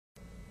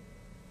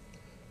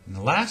In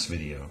the last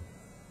video,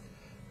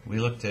 we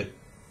looked at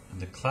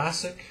the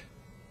classic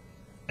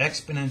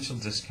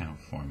exponential discount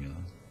formula,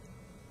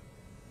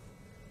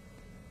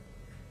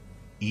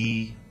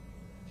 e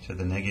to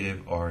the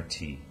negative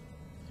RT.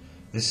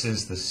 This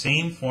is the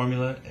same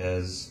formula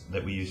as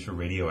that we use for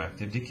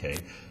radioactive decay.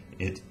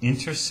 It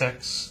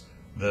intersects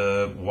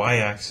the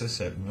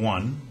y-axis at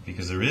 1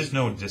 because there is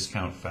no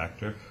discount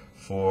factor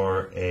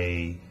for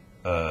a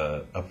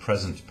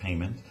present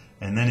payment,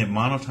 and then it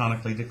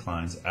monotonically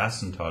declines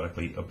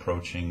asymptotically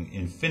approaching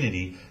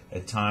infinity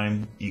at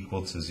time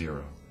equal to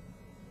 0.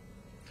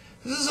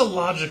 This is a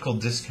logical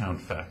discount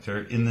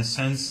factor in the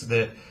sense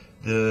that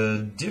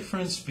the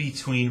difference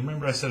between,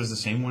 remember I said it's the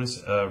same one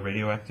as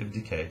radioactive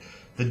decay,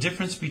 the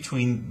difference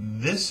between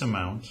this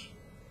amount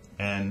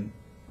and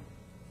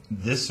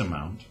this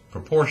amount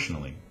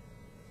proportionally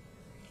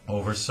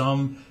over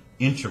some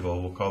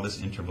interval, we'll call this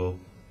interval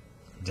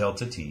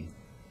delta t,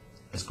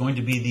 is going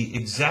to be the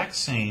exact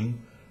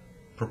same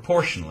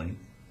proportionally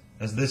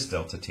as this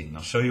delta t. And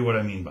I'll show you what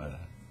I mean by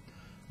that.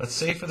 Let's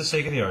say for the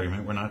sake of the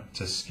argument, we're not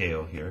to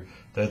scale here,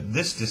 that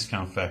this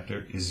discount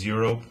factor is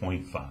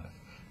 0.5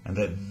 and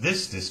that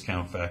this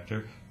discount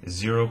factor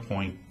is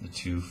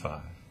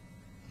 0.25.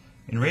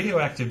 In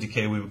radioactive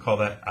decay, we would call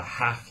that a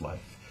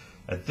half-life.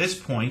 At this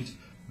point,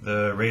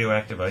 the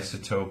radioactive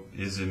isotope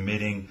is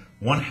emitting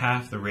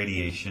 1/2 the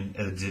radiation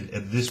as it did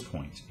at this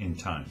point in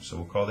time. So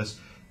we'll call this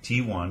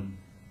T1,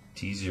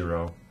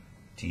 T0,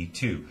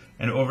 T2.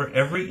 And over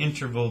every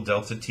interval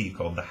delta t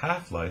called the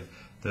half-life,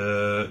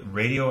 the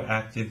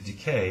radioactive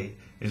decay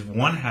is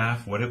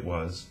 1/2 what it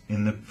was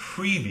in the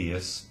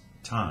previous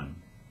time.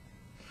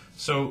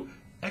 So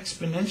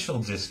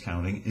exponential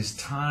discounting is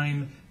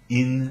time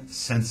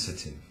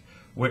insensitive.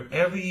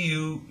 Wherever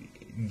you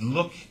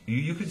look,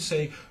 you could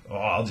say, oh,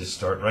 I'll just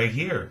start right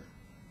here.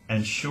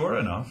 And sure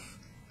enough,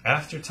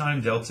 after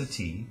time delta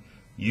t,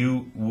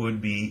 you would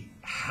be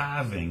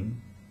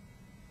having,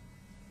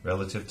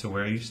 relative to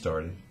where you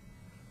started,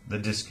 the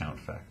discount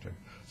factor.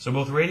 So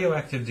both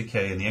radioactive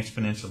decay and the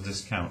exponential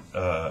discount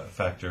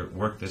factor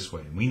work this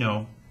way. We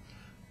know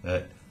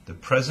that the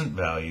present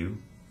value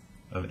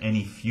of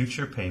any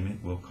future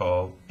payment we'll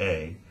call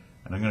A,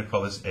 and I'm going to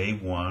call this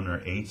A1 or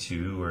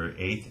A2 or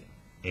A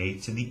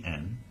to the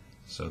n.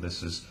 So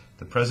this is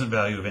the present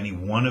value of any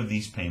one of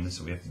these payments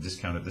that we have to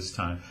discount at this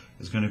time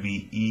is going to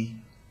be e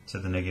to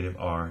the negative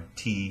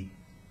RT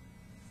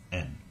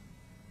n.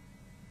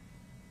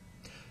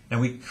 Now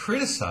we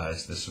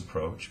criticized this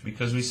approach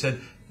because we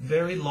said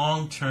very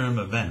long-term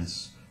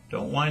events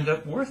don't wind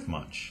up worth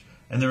much.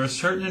 And there are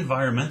certain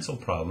environmental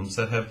problems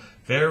that have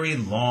very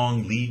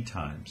long lead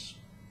times.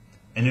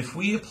 And if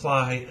we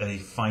apply a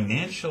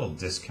financial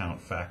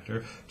discount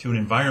factor to an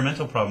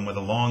environmental problem with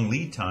a long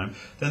lead time,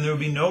 then there would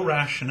be no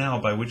rationale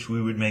by which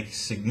we would make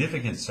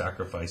significant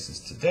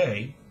sacrifices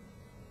today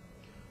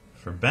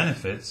for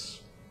benefits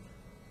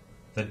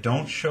that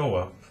don't show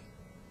up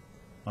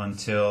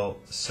until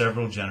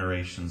several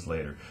generations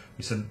later.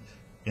 We said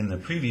in the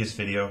previous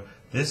video,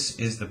 this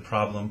is the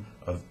problem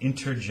of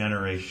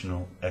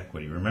intergenerational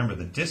equity. Remember,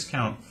 the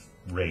discount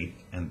rate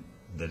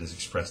that is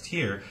expressed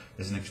here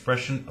is an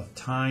expression of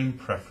time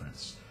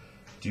preference.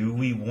 Do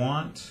we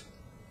want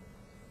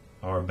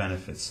our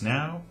benefits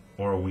now,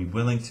 or are we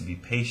willing to be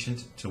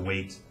patient to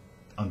wait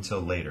until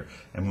later?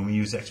 And when we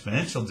use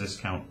exponential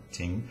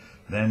discounting,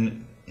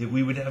 then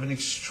we would have an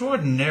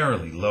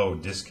extraordinarily low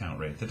discount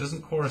rate that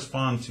doesn't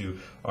correspond to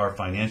our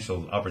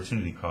financial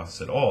opportunity costs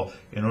at all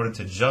in order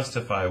to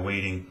justify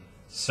waiting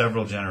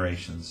several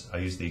generations. I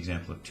used the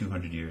example of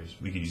 200 years.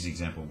 We could use the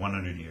example of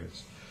 100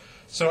 years.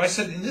 So I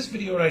said in this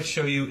video I'd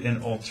show you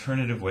an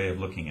alternative way of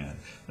looking at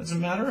it. As a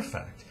matter of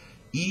fact,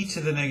 e to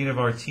the negative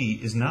RT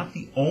is not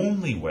the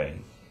only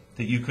way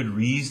that you could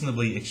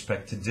reasonably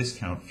expect to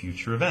discount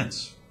future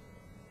events.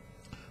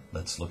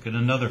 Let's look at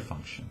another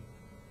function.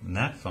 And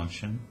that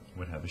function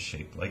would have a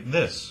shape like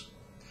this.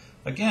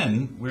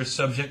 Again, we're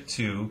subject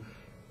to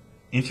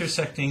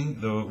intersecting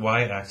the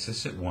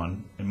y-axis at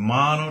 1 and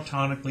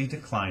monotonically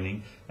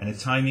declining and at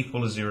time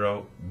equal to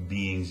 0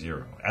 being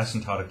 0,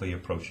 asymptotically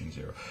approaching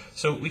 0.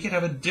 So we could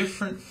have a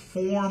different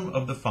form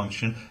of the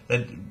function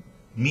that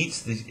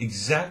meets the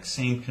exact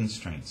same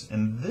constraints.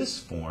 And this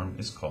form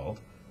is called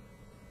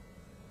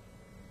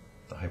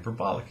the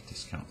hyperbolic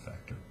discount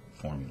factor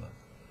formula.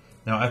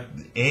 Now,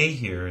 a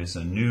here is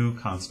a new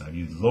constant. I've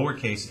used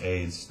lowercase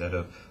a instead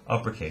of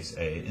uppercase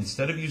a.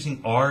 Instead of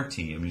using RT,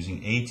 I'm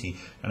using AT.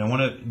 And I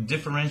want to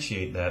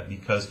differentiate that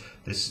because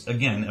this,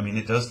 again, I mean,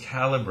 it does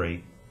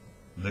calibrate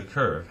the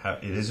curve.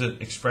 It is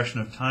an expression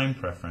of time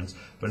preference,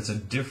 but it's a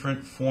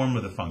different form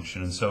of the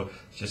function. And so,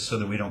 just so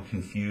that we don't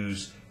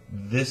confuse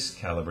this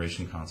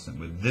calibration constant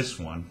with this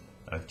one,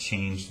 I've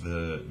changed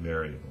the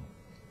variable.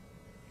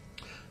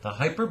 The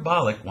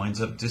hyperbolic winds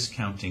up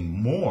discounting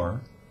more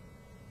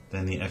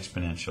than the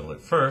exponential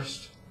at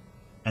first,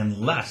 and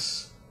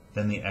less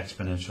than the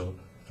exponential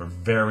for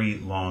very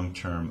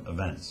long-term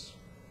events.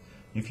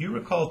 If you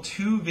recall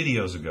 2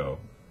 videos ago,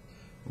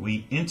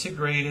 we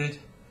integrated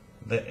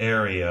the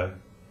area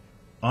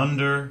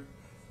under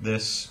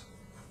this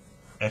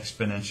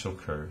exponential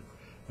curve,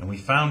 and we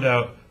found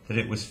out that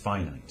it was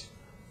finite.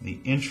 The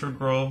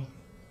integral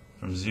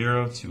from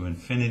 0 to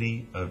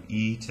infinity of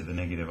e to the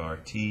negative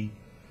rt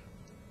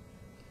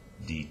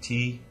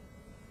dt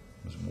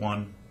was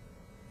 1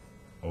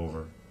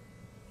 over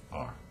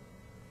r,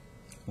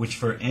 which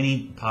for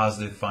any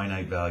positive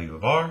finite value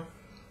of r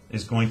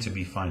is going to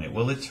be finite.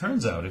 Well, it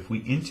turns out if we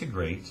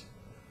integrate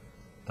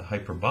the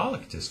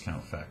hyperbolic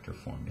discount factor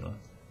formula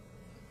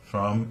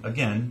from,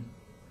 again,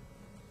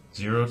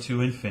 0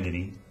 to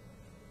infinity,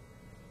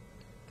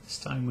 this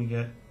time we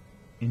get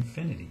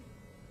infinity.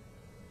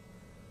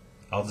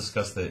 I'll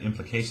discuss the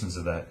implications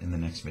of that in the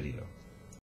next video.